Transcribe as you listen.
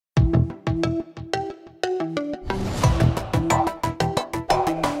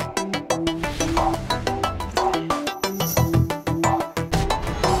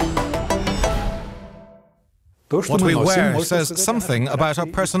What we wear says something about our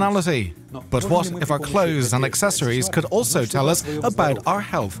personality. But what if our clothes and accessories could also tell us about our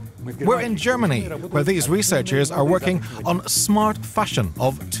health? We're in Germany, where these researchers are working on smart fashion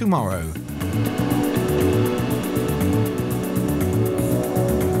of tomorrow.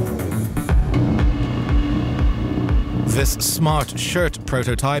 This smart shirt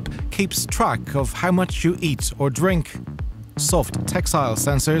prototype keeps track of how much you eat or drink. Soft textile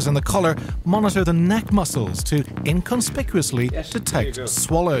sensors in the collar monitor the neck muscles to inconspicuously detect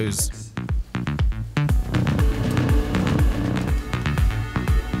swallows.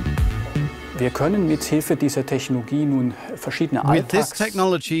 With this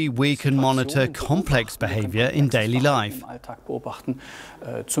technology, we can monitor complex behaviour in daily life.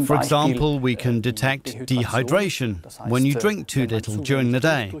 For example, we can detect dehydration when you drink too little during the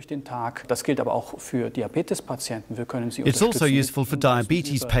day. It's also useful for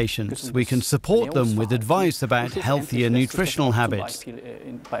diabetes patients. We can support them with advice about healthier nutritional habits.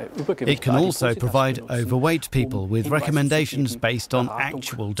 It can also provide overweight people with recommendations based on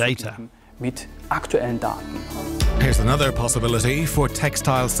actual data. Here's another possibility for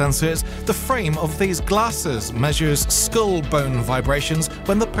textile sensors. The frame of these glasses measures skull bone vibrations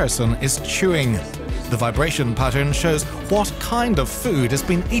when the person is chewing. The vibration pattern shows what kind of food has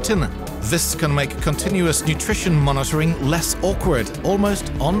been eaten. This can make continuous nutrition monitoring less awkward,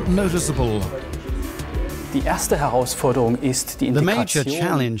 almost unnoticeable. The major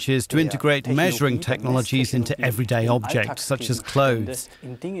challenge is to integrate measuring technologies into everyday objects, such as clothes.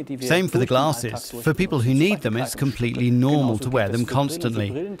 Same for the glasses. For people who need them, it's completely normal to wear them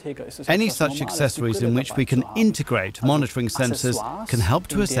constantly. Any such accessories in which we can integrate monitoring sensors can help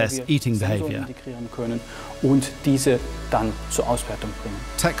to assess eating behaviour.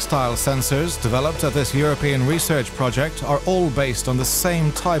 Textile sensors developed at this European research project are all based on the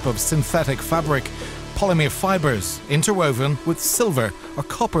same type of synthetic fabric. Polymer fibers interwoven with silver or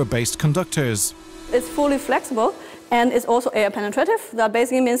copper-based conductors. It's fully flexible and it's also air penetrative. That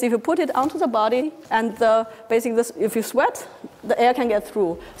basically means if you put it onto the body and if you sweat, the air can get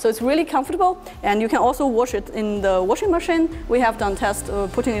through. So it's really comfortable, and you can also wash it in the washing machine. We have done tests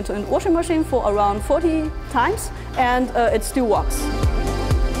putting it in the washing machine for around 40 times, and it still works.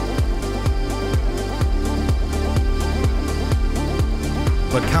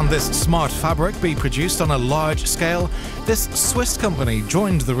 But can this smart fabric be produced on a large scale? This Swiss company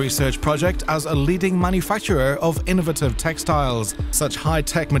joined the research project as a leading manufacturer of innovative textiles. Such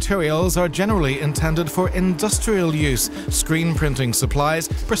high-tech materials are generally intended for industrial use, screen printing supplies,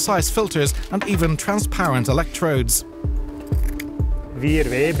 precise filters, and even transparent electrodes. We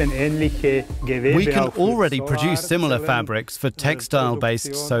can already produce similar fabrics for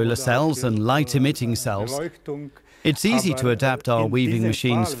textile-based solar cells and light-emitting cells. It's easy to adapt our weaving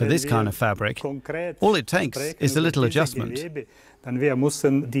machines for this kind of fabric. All it takes is a little adjustment. Wir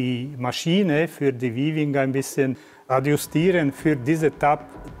müssen die Maschine für die Weaving ein bisschen adjustieren für diese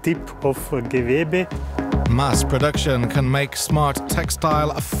Typ of Gewebe. Mass production can make smart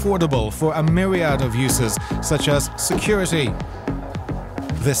textile affordable for a myriad of uses, such as security.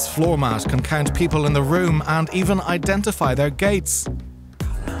 This floor mat can count people in the room and even identify their gaits.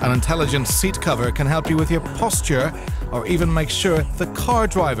 An intelligent seat cover can help you with your posture or even make sure the car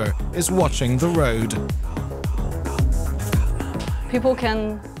driver is watching the road. People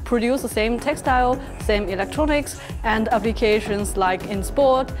can produce the same textile, same electronics, and applications like in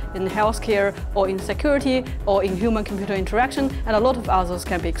sport, in healthcare, or in security, or in human-computer interaction, and a lot of others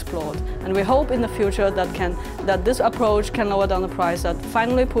can be explored. And we hope in the future that this approach can lower down the price and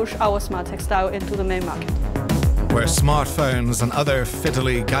finally push our smart textile into the main market. Where smartphones and other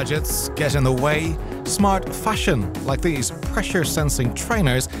fiddly gadgets get in the way, smart fashion, like these pressure-sensing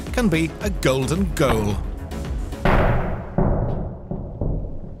trainers, can be a golden goal.